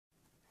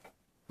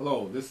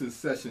Hello, this is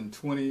session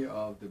 20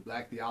 of the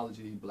Black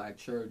Theology, Black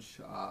Church,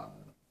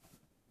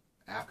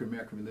 African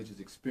American Religious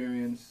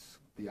Experience,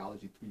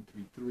 Theology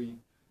 333.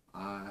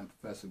 I'm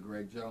Professor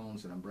Greg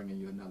Jones, and I'm bringing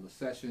you another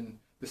session.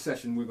 This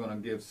session we're going to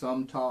give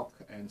some talk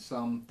and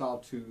some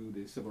thought to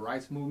the Civil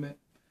Rights Movement.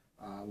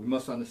 We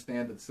must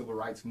understand that the Civil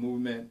Rights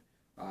Movement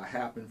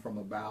happened from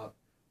about,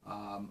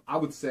 I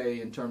would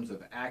say in terms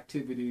of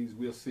activities,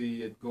 we'll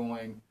see it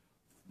going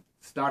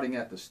starting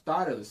at the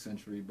start of the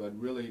century, but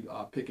really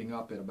picking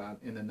up at about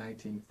in the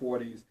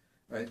 1940s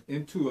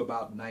into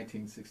about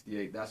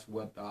 1968. That's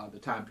what the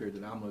time period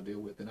that I'm going to deal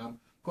with, and I'm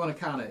going to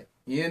kind of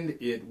end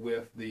it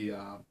with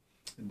the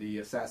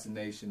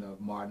assassination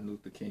of Martin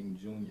Luther King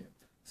Jr.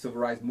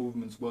 Civil rights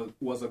movements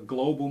was a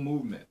global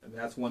movement, and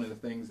that's one of the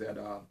things that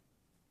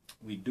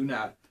we do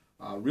not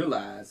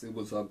realize. It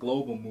was a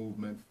global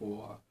movement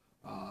for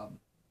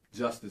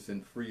justice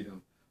and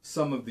freedom.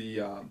 Some of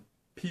the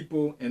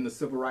people in the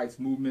civil rights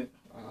movement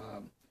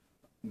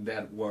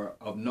that were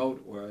of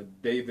note were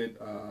David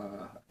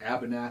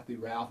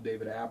Abernathy, Ralph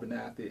David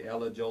Abernathy,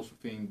 Ella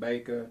Josephine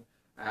Baker,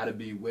 Ida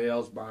B.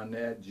 Wells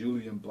Barnett,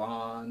 Julian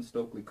Bond,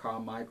 Stokely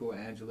Carmichael,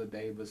 Angela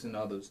Davis, and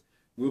others.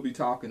 We'll be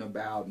talking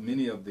about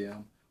many of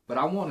them, but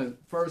I want to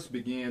first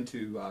begin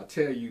to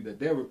tell you that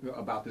there were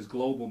about this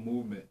global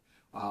movement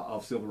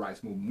of civil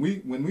rights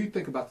movement. When we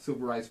think about the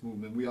civil rights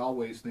movement, we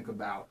always think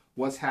about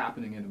what's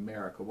happening in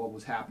America, what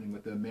was happening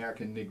with the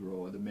American Negro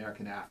or the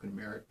American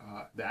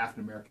the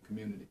African American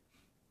community.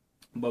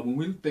 But when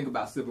we think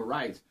about civil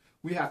rights,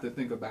 we have to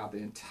think about the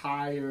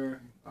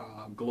entire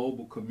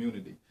global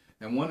community.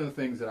 And one of the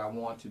things that I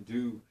want to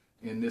do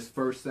in this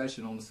first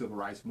session on the civil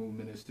rights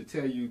movement is to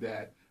tell you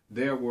that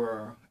there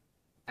were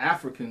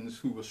Africans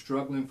who were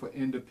struggling for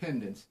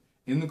independence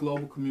in the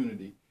global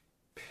community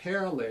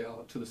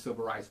parallel to the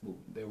civil rights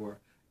movement. There were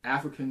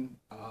African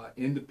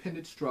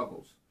independent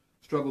struggles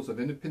of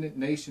independent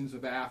nations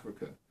of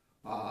Africa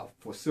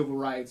for civil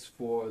rights,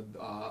 for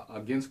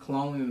against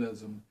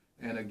colonialism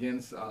and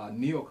against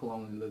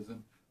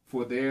neocolonialism,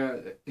 for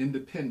their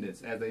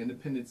independence as an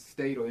independent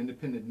state or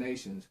independent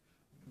nations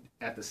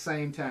at the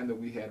same time that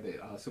we had the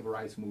civil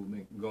rights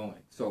movement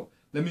going. So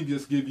let me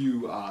just give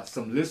you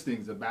some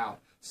listings about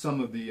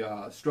some of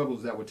the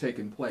struggles that were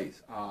taking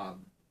place.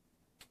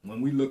 When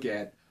we look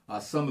at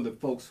some of the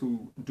folks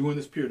who, during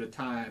this period of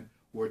time,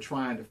 were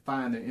trying to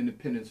find their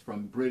independence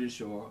from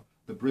British or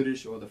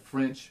the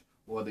French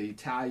or the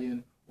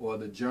Italian or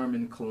the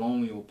German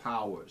colonial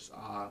powers.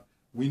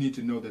 We need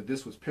to know that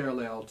this was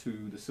parallel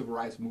to the civil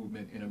rights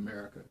movement in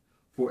America.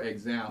 For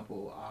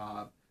example,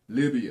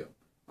 Libya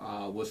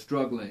was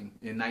struggling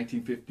in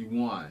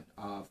 1951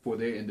 for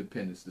their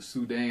independence. The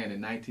Sudan in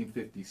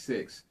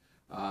 1956.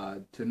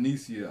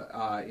 Tunisia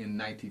in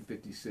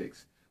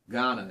 1956.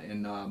 Ghana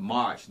in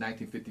March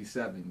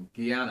 1957,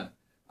 Guyana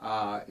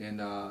in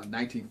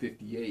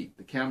 1958,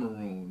 the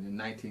Cameroon in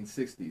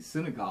 1960,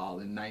 Senegal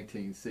in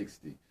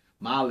 1960,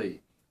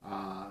 Mali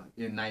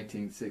in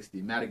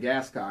 1960,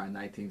 Madagascar in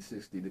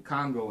 1960, the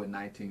Congo in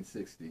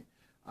 1960,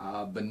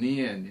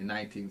 Benin in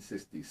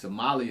 1960,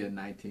 Somalia in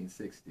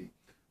 1960,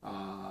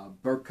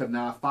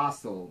 Burkina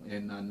Faso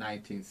in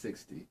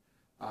 1960,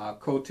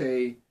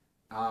 Cote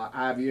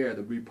d'Ivoire,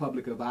 the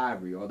Republic of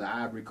Ivory or the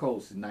Ivory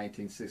Coast in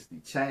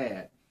 1960,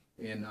 Chad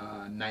in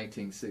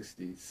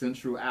 1960,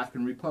 Central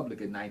African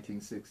Republic in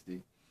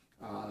 1960,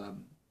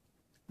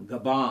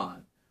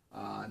 Gabon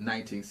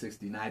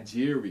 1960,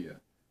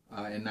 Nigeria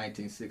in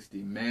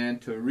 1960,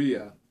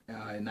 Manchuria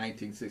in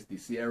 1960,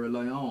 Sierra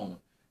Leone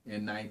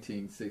in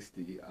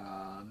 1960,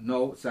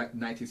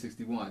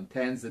 1961,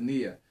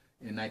 Tanzania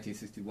in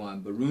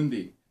 1961,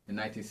 Burundi in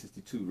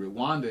 1962,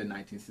 Rwanda in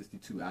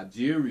 1962,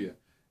 Algeria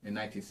in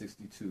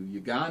 1962,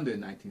 Uganda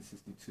in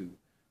 1962,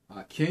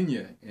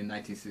 Kenya in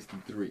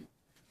 1963.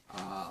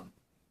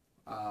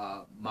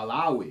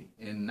 Malawi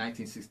in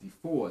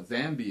 1964,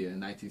 Zambia in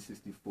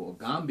 1964,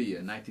 Gambia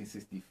in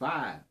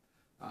 1965,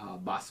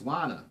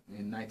 Botswana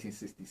in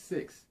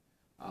 1966,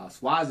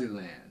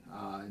 Swaziland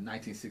in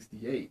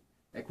 1968,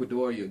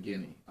 Equatorial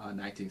Guinea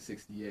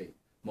 1968,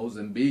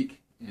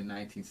 Mozambique in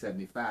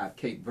 1975,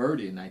 Cape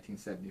Verde in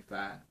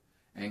 1975,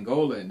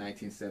 Angola in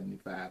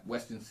 1975,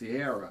 Western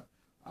Sahara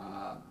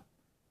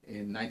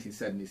in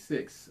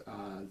 1976,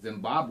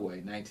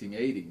 Zimbabwe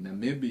 1980,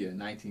 Namibia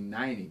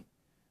 1990,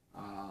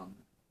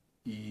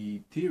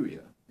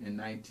 Eritrea in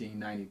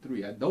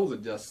 1993. Those are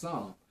just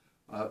some,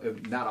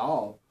 if not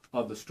all,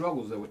 of the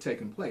struggles that were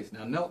taking place.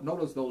 Now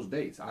notice those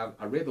dates. I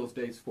read those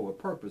dates for a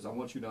purpose. I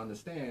want you to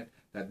understand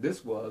that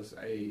this was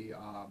a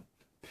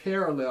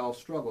parallel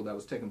struggle that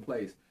was taking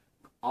place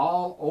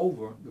all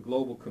over the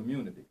global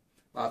community.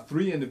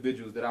 Three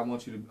individuals that I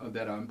want you to,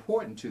 that are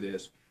important to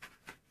this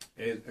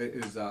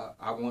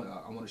I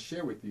want to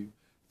share with you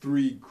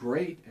three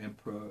great and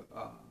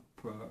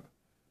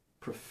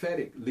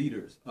prophetic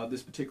leaders of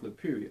this particular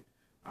period.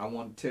 I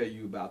want to tell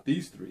you about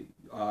these three.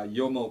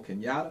 Jomo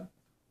Kenyatta,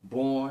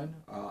 born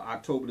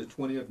October the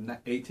 20th,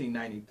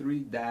 1893,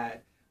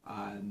 died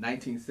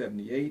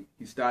 1978.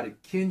 He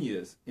started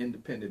Kenya's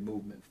independent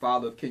movement.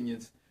 Father of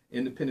Kenya's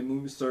independent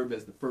movement, served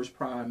as the first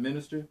prime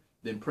minister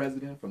then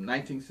president, from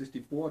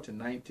 1964 to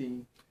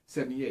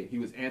 1978. He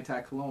was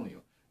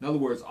anti-colonial. In other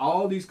words,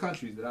 all these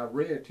countries that I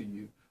read to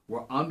you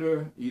were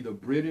under either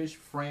British,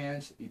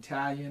 French,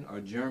 Italian, or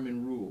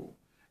German rule.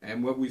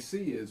 And what we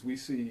see is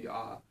the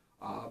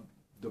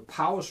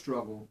power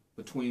struggle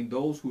between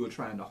those who are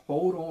trying to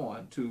hold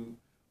on to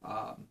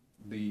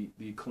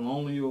the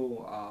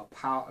colonial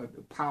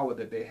power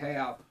that they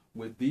have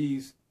with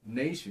these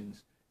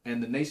nations,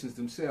 and the nations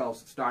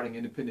themselves starting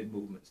independent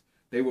movements.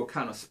 They were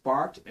kind of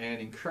sparked and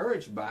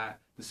encouraged by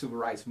the civil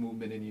rights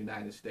movement in the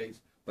United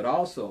States, but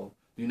also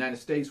the United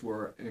States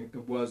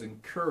was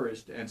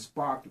encouraged and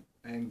sparked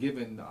and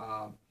given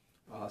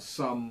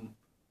some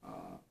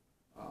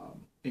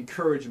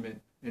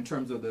encouragement in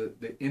terms of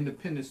the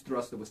independence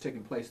thrust that was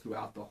taking place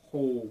throughout the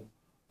whole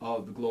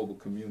of the global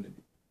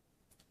community.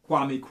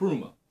 Kwame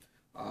Nkrumah,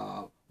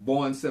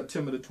 born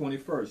September the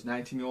 21st,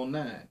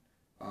 1909,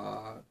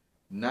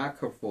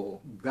 Nakafo,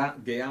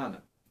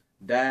 Guyana,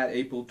 died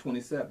April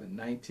 27,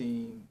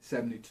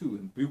 1972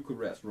 in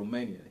Bucharest,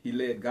 Romania. He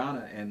led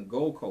Ghana and the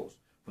Gold Coast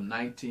from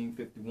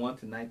 1951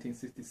 to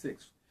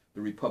 1966,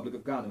 the Republic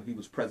of Ghana. He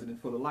was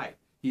president for the life.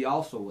 He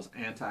also was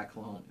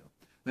anti-colonial.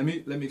 Let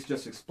me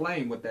just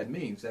explain what that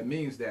means. That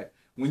means that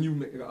when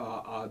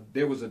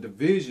there was a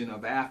division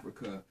of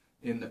Africa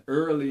in the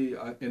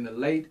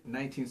late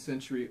 19th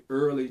century,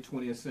 early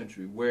 20th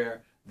century,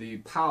 where the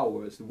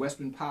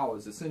Western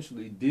powers,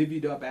 essentially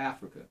divvied up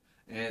Africa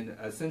and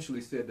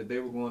essentially said that they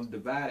were going to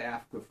divide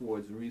Africa for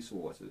its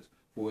resources,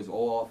 for its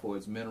oil, for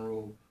its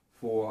mineral,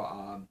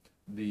 for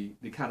the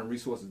kind of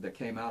resources that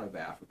came out of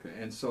Africa.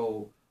 And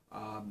so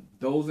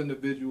those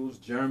individuals,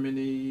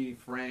 Germany,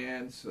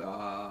 France,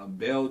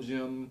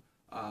 Belgium,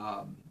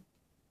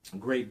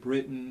 Great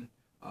Britain,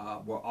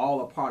 were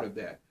all a part of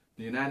that.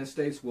 The United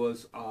States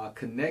was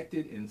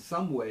connected in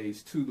some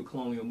ways to the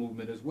colonial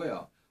movement as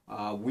well.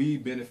 We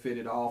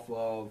benefited off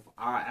of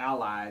our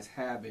allies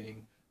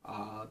having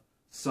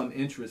some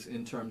interest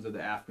in terms of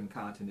the African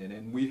continent,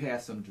 and we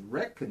had some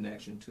direct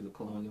connection to the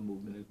colonial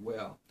movement as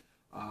well.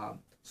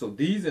 So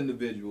these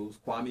individuals,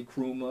 Kwame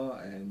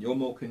Nkrumah and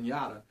Jomo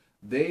Kenyatta,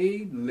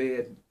 they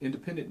led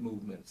independent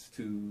movements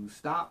to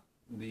stop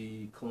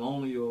the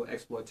colonial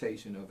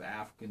exploitation of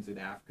Africans and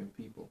African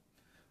people.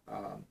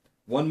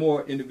 One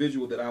more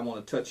individual that I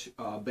want to touch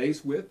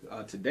base with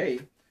today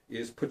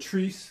is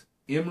Patrice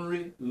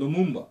Emery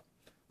Lumumba,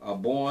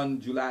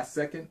 born July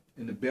 2nd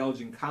in the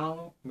Belgian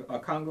Congo,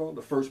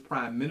 the first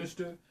prime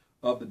minister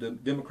of the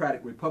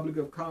Democratic Republic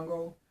of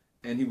Congo,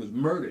 and he was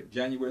murdered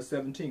January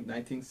 17,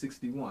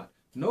 1961.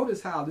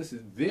 Notice how this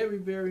is very,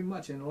 very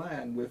much in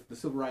line with the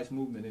civil rights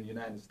movement in the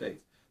United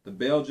States. The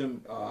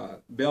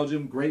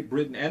Belgium, Great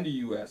Britain, and the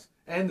U.S.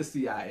 and the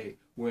CIA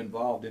were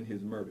involved in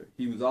his murder.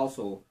 He was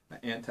also an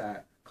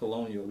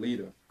anti-colonial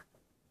leader.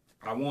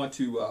 I want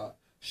to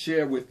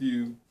share with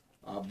you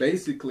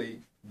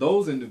basically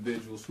those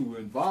individuals who were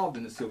involved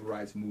in the civil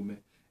rights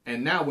movement.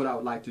 And now what I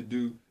would like to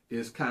do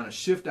is kind of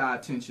shift our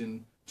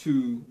attention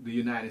to the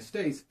United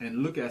States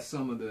and look at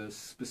some of the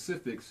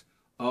specifics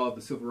of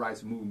the civil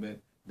rights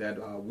movement that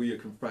we are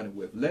confronted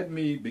with. Let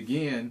me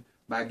begin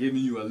by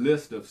giving you a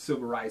list of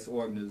civil rights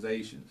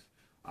organizations.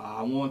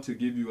 I want to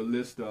give you a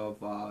list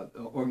of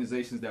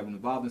organizations that were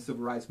involved in the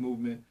civil rights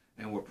movement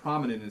and were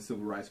prominent in the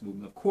civil rights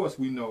movement. Of course,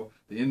 we know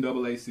the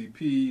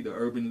NAACP, the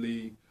Urban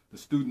League, the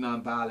Student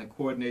Nonviolent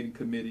Coordinating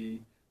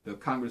Committee, the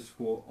Congress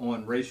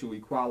on Racial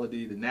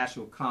Equality, the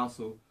National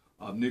Council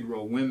of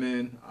Negro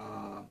Women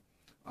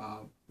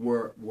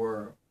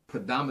were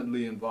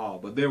predominantly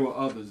involved, but there were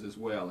others as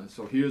well. And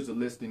so here's a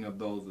listing of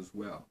those as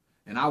well.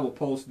 And I will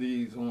post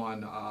these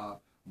on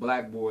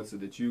Blackboard so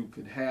that you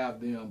could have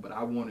them, but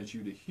I wanted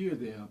you to hear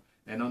them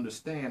and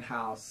understand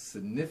how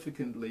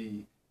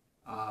significantly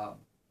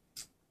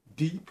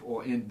deep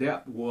or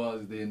in-depth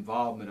was the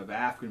involvement of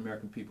African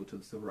American people to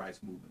the civil rights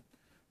movement.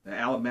 The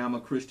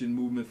Alabama Christian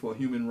Movement for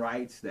Human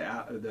Rights,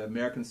 the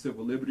American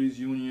Civil Liberties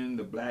Union,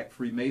 the Black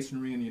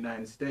Freemasonry in the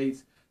United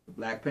States, the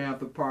Black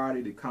Panther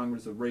Party, the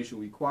Congress of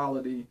Racial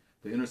Equality,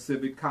 the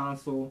Intercivic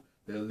Council,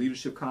 the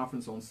Leadership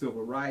Conference on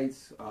Civil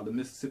Rights, the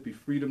Mississippi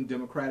Freedom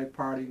Democratic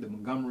Party, the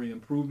Montgomery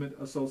Improvement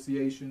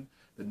Association,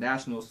 the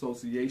National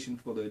Association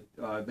for the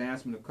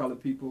Advancement of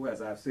Colored People,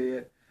 as I've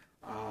said,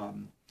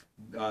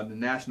 the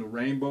National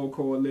Rainbow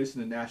Coalition,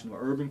 the National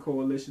Urban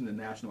Coalition, the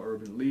National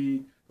Urban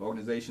League, the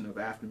Organization of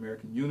African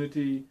American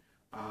Unity,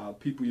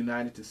 People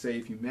United to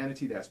Save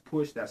Humanity, that's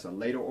PUSH, that's a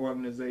later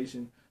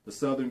organization, the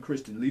Southern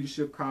Christian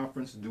Leadership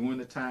Conference during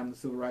the time of the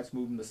Civil Rights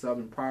Movement, the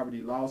Southern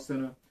Poverty Law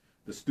Center,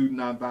 the Student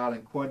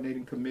Nonviolent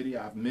Coordinating Committee,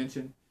 I've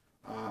mentioned,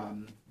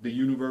 the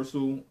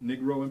Universal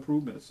Negro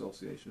Improvement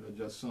Association, or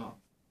just some.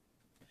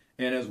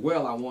 And as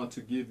well, I want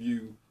to give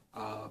you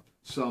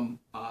some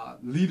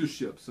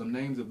leadership, some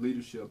names of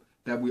leadership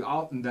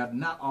that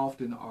not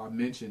often are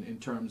mentioned in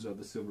terms of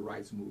the civil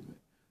rights movement.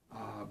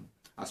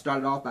 I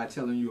started off by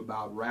telling you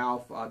about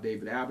Ralph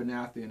David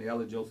Abernathy and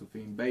Ella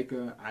Josephine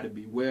Baker, Ida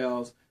B.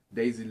 Wells,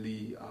 Daisy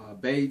Lee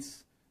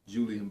Bates,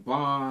 Julian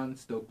Bond,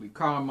 Stokely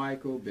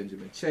Carmichael,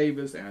 Benjamin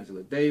Chavis,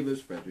 Angela Davis,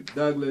 Frederick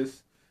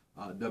Douglass,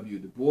 W.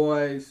 Du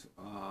Bois,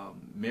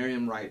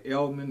 Miriam Wright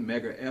Eldman,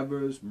 Medgar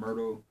Evers,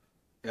 Myrtle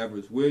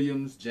Evers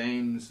Williams,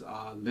 James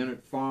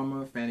Leonard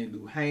Farmer, Fannie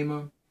Lou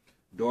Hamer,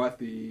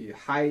 Dorothy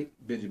Height,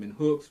 Benjamin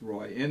Hooks,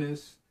 Roy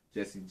Ennis,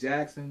 Jesse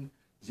Jackson,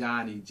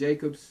 John E.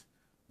 Jacobs,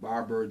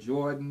 Barbara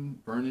Jordan,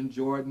 Vernon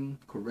Jordan,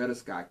 Coretta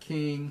Scott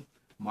King,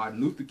 Martin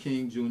Luther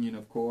King Jr.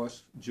 of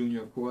course,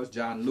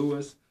 John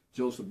Lewis,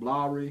 Joseph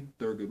Lowry,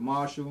 Thurgood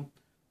Marshall,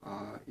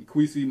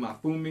 Ikwesi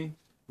Mafumi,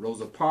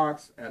 Rosa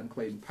Parks, Adam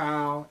Clayton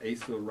Powell,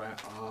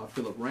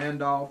 Philip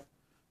Randolph,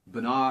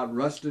 Bernard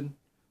Rustin,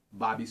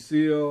 Bobby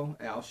Seale,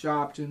 Al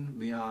Sharpton,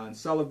 Leon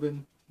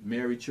Sullivan,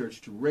 Mary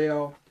Church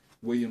Terrell,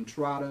 William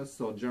Trotter,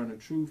 Sojourner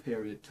Truth,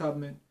 Harriet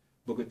Tubman,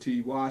 Booker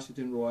T.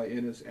 Washington, Roy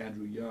Ennis,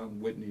 Andrew Young,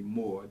 Whitney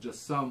Moore.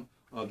 Just some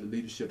of the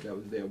leadership that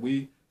was there.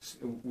 We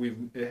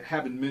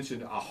haven't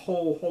mentioned a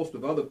whole host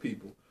of other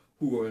people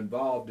who were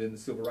involved in the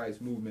civil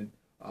rights movement,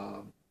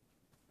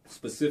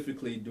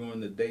 specifically during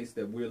the dates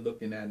that we're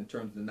looking at in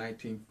terms of the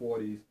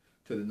 1940s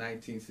to the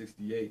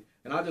 1968.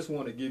 And I just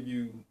want to give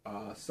you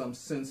some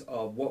sense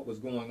of what was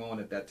going on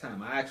at that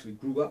time. I actually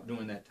grew up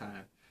during that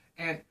time.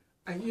 And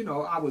you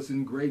know, I was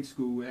in grade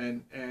school,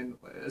 and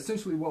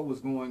essentially what was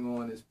going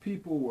on is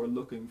people were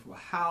looking for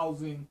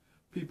housing,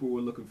 people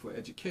were looking for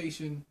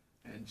education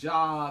and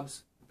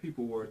jobs.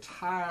 People were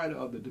tired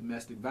of the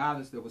domestic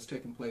violence that was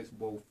taking place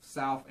both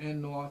South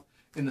and North.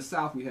 In the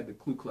South, we had the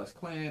Ku Klux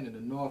Klan. In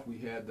the North, we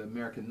had the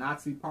American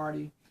Nazi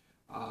Party.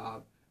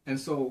 And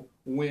so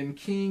when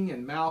King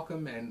and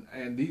Malcolm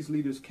and these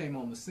leaders came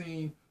on the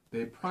scene,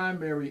 their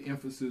primary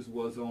emphasis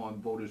was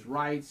on voters'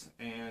 rights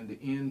and the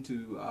end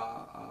to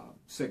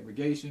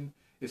segregation.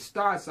 It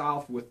starts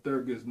off with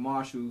Thurgood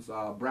Marshall's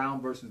Brown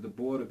versus the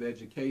Board of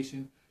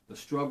Education, the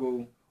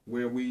struggle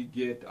where we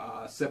get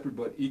separate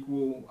but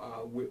equal,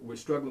 we're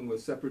struggling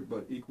with separate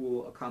but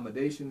equal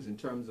accommodations in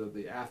terms of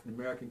the African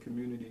American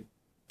community.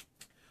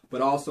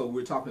 But also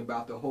we're talking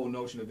about the whole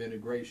notion of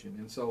integration.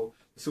 And so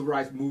the civil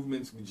rights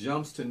movement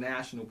jumps to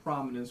national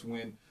prominence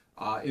when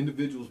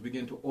individuals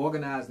begin to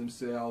organize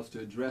themselves to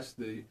address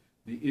the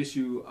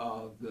issue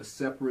of the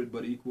separate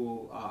but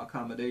equal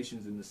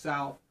accommodations in the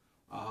South.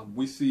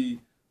 We see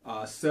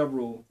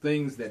several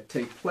things that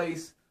take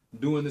place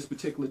during this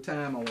particular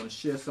time. I want to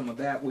share some of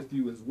that with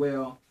you as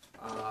well,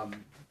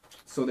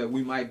 so that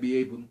we might be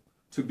able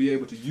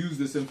to use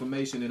this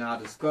information in our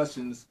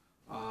discussions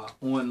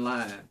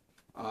online.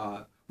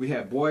 We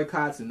had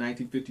boycotts in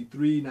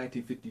 1953,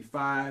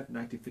 1955,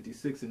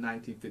 1956, and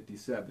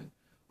 1957.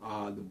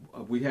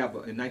 We have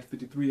in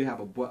 1953 we have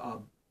a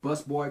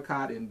bus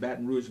boycott in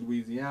Baton Rouge,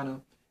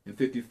 Louisiana. In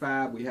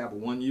 55 we have a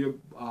one-year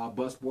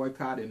bus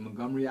boycott in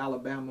Montgomery,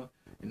 Alabama.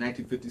 In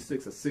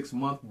 1956 a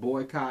 6-month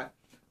boycott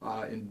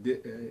in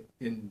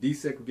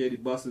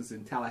desegregated buses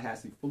in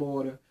Tallahassee,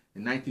 Florida.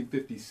 In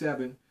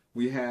 1957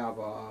 we have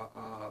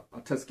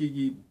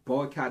Tuskegee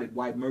boycotted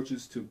white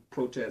merchants to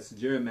protest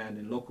gerrymandering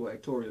in local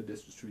electoral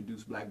districts to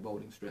reduce black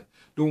voting strength.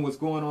 During what's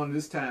going on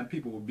this time,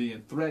 people were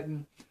being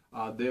threatened.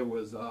 There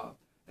was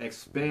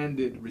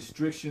expanded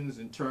restrictions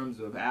in terms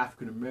of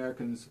African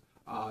Americans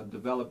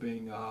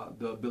developing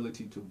the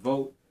ability to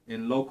vote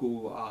in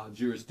local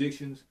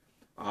jurisdictions.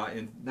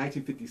 In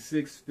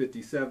 1956,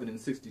 57, and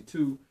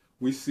 62,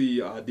 we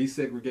see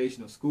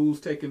desegregation of schools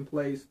taking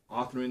place.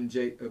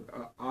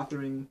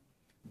 Authoring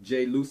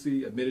J.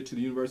 Lucy admitted to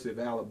the University of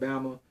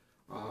Alabama.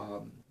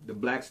 The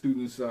black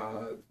students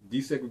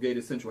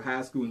desegregated Central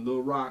High School in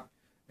Little Rock.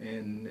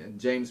 And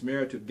James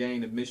Meredith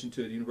gained admission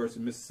to the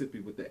University of Mississippi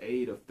with the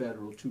aid of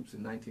federal troops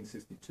in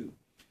 1962.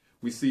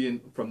 We see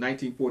from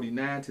 1949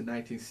 to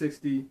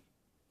 1960,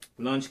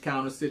 lunch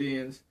counter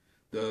sit-ins.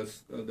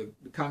 The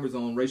Congress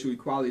on Racial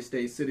Equality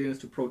staged sit-ins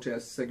to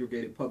protest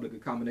segregated public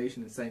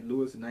accommodation in St.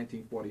 Louis in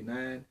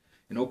 1949.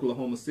 In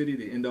Oklahoma City,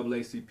 the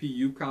NAACP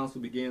Youth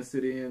Council began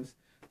sit-ins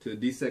to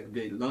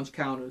desegregate lunch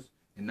counters.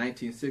 In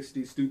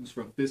 1960, students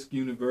from Fisk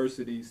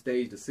University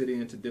staged a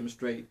sit-in to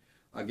demonstrate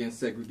against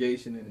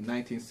segregation. And in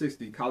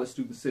 1960, college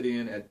students sit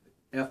in at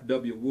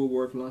F.W.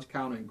 Woolworth lunch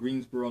counter in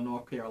Greensboro,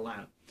 North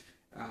Carolina.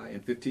 In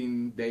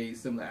 15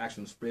 days, similar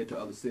action spread to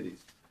other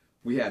cities.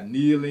 We have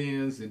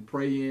kneel-ins and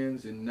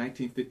pray-ins in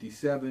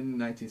 1957,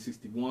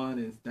 1961,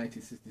 and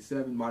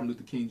 1967. Martin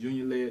Luther King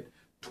Jr. led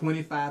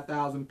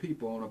 25,000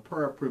 people on a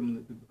prayer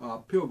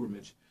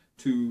pilgrimage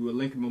to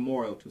Lincoln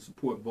Memorial to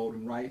support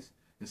voting rights.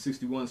 In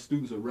 61,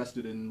 students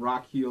arrested in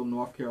Rock Hill,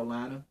 North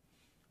Carolina.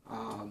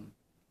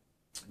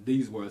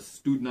 These were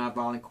Student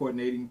Nonviolent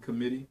Coordinating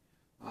Committee.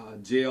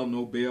 Jail,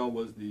 no bail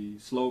was the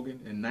slogan.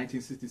 In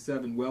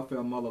 1967,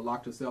 welfare mother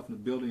locked herself in a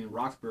building in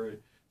Roxbury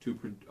to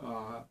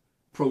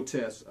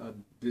protest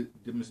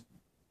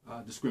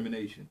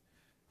discrimination.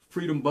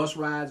 Freedom bus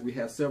rides, we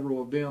have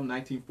several of them,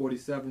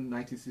 1947,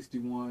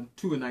 1961,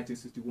 two in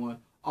 1961,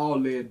 all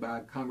led by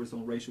Congress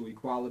on Racial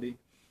Equality.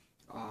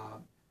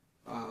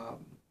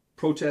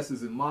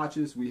 Protests and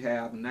marches, we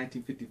have in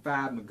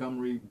 1955,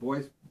 Montgomery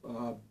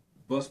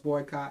bus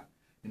boycott.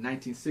 In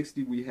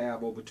 1960, we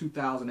have over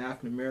 2,000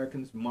 African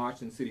Americans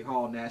marched in City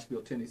Hall,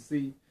 Nashville,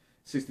 Tennessee.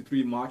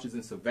 63 marches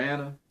in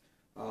Savannah.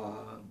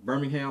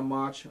 Birmingham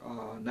March,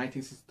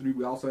 1963.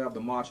 We also have the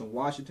March on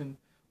Washington.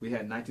 We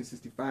had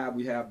 1965,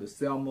 we have the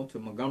Selma to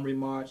Montgomery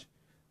March.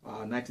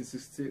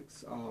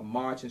 1966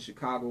 march in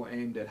Chicago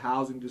aimed at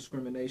housing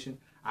discrimination.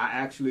 I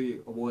actually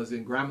was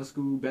in grammar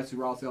school, Betsy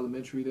Ross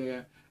Elementary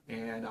there,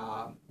 and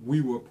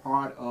we were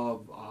part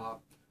of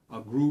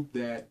a group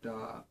that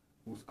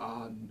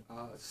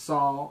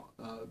saw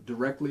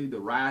directly the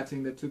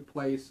rioting that took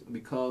place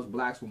because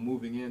blacks were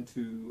moving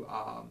into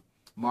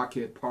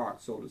Marquette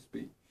Park, so to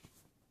speak.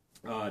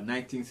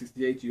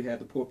 1968, you had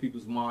the Poor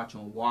People's March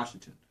on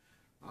Washington.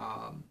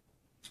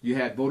 You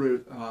had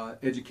voter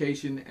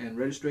education and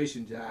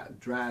registration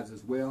drives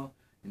as well.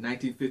 In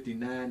 1959,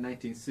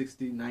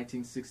 1960,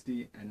 1960,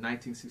 and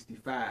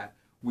 1965,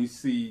 we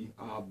see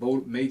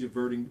major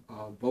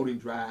voting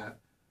drive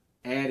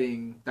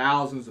adding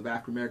thousands of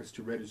African Americans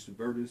to registered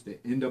voters. The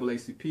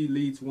NAACP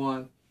leads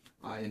one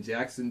in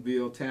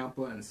Jacksonville,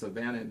 Tampa, and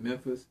Savannah and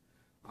Memphis.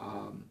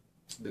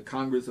 The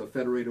Congress of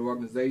Federated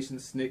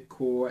Organizations, SNCC,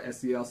 CORE,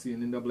 SCLC,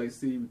 and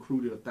NAAC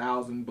recruited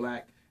 1,000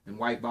 black and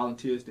white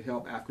volunteers to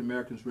help African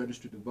Americans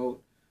register to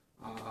vote.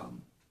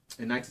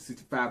 In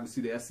 1965, we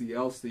see the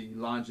SCLC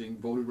launching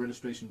voter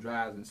registration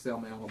drives in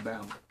Selma,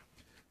 Alabama.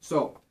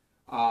 So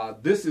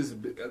this is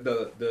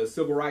the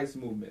Civil Rights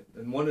Movement.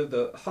 And one of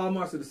the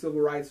hallmarks of the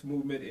Civil Rights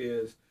Movement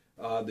is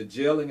the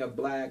jailing of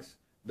blacks,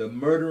 the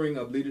murdering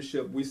of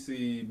leadership. We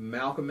see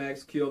Malcolm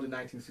X killed in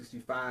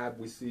 1965.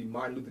 We see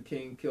Martin Luther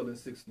King killed in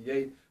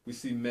 68. We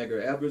see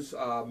Medgar Evers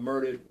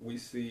murdered. We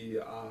see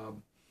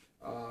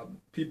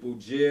people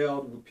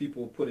jailed,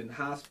 people put in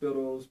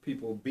hospitals,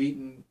 people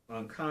beaten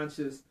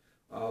unconscious.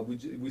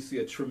 We see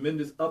a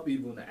tremendous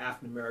upheaval in the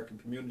African American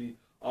community.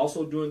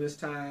 Also during this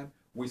time,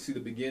 we see the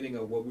beginning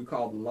of what we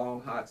call the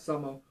Long Hot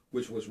Summer,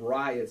 which was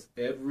riots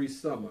every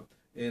summer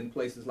in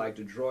places like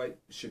Detroit,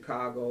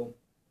 Chicago,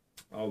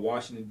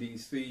 Washington,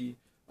 D.C.,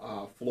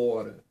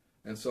 Florida.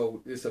 And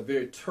so it's a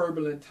very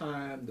turbulent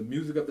time. The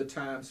music of the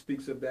time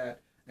speaks of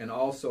that, and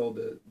also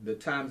the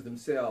times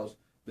themselves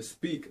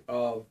speak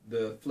of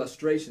the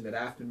frustration that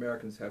African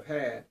Americans have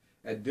had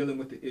at dealing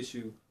with the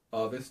issue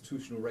of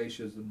institutional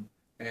racism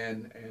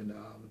and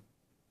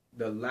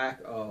the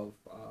lack of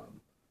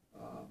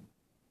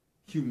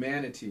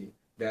humanity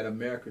that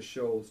America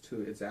shows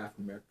to its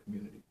African American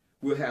community.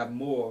 We'll have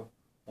more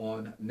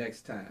on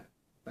next time.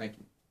 Thank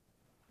you.